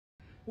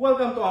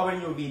Welcome to our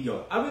new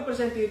video. I will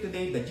present to you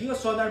today the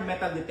Jeosonar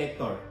metal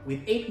detector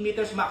with 8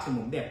 meters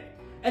maximum depth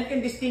and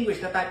can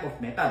distinguish the type of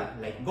metal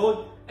like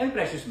gold and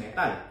precious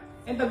metal.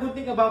 And the good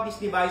thing about this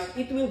device,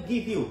 it will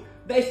give you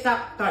the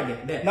exact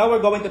target depth. Now we're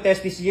going to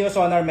test this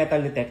Jeosonar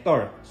metal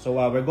detector. So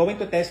we're going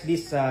to test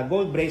this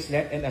gold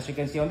bracelet, and as you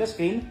can see on the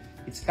screen,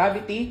 it's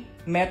cavity,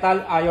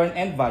 metal, iron,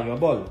 and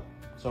valuable.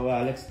 So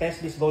let's test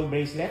this gold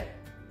bracelet.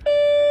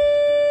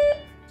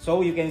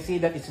 So you can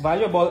see that it's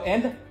valuable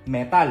and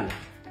metal.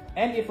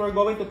 And if we're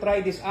going to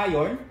try this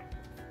iron,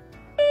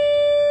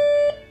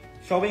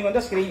 showing on the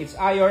screen, it's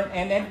iron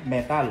and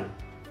metal.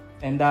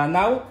 And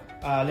now,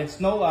 let's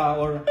know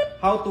or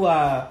how to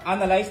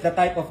analyze the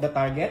type of the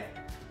target.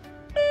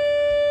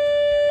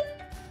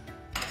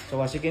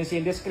 So as you can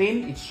see in the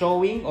screen, it's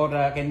showing or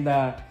can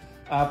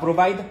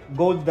provide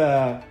gold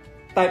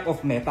type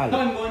of metal.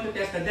 Now I'm going to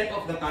test the depth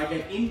of the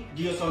target in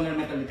Jeosonar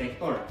metal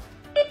detector.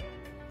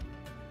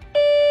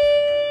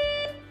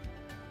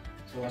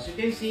 So as you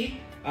can see,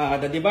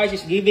 the device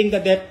is giving the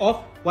depth of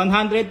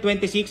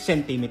 126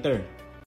 centimeter.